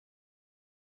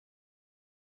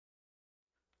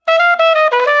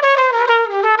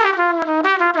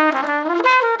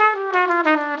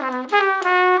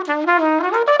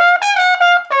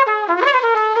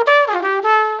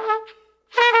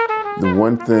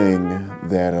thing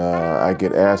that I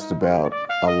get asked about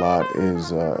a lot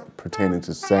is pertaining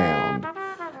to sound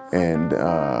and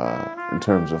in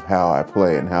terms of how I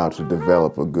play and how to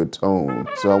develop a good tone.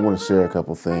 So I want to share a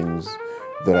couple things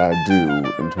that I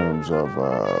do in terms of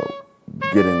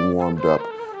getting warmed up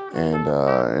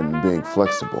and being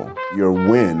flexible. Your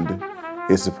wind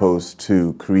is supposed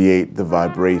to create the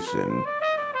vibration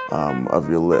of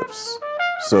your lips.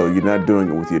 So you're not doing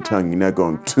it with your tongue, you're not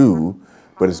going to,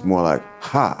 but it's more like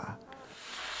ha.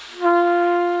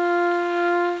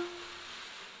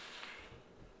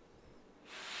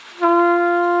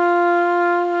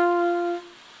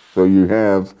 So you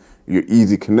have your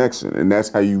easy connection, and that's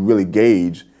how you really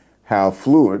gauge how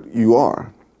fluent you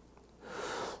are.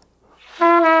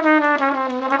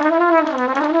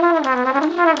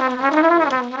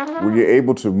 When you're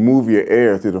able to move your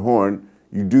air through the horn,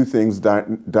 you do things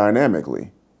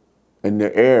dynamically, and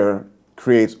the air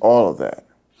creates all of that.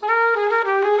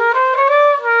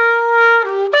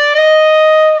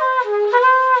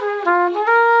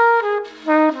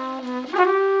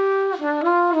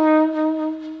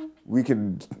 We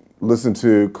could listen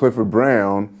to Clifford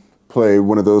Brown play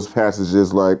one of those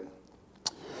passages like,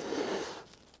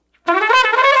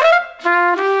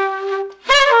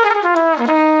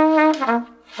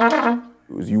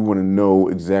 you want to know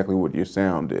exactly what your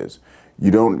sound is. You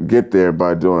don't get there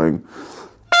by doing,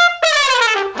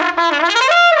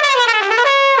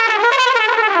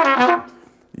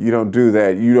 you don't do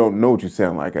that. You don't know what you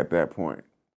sound like at that point.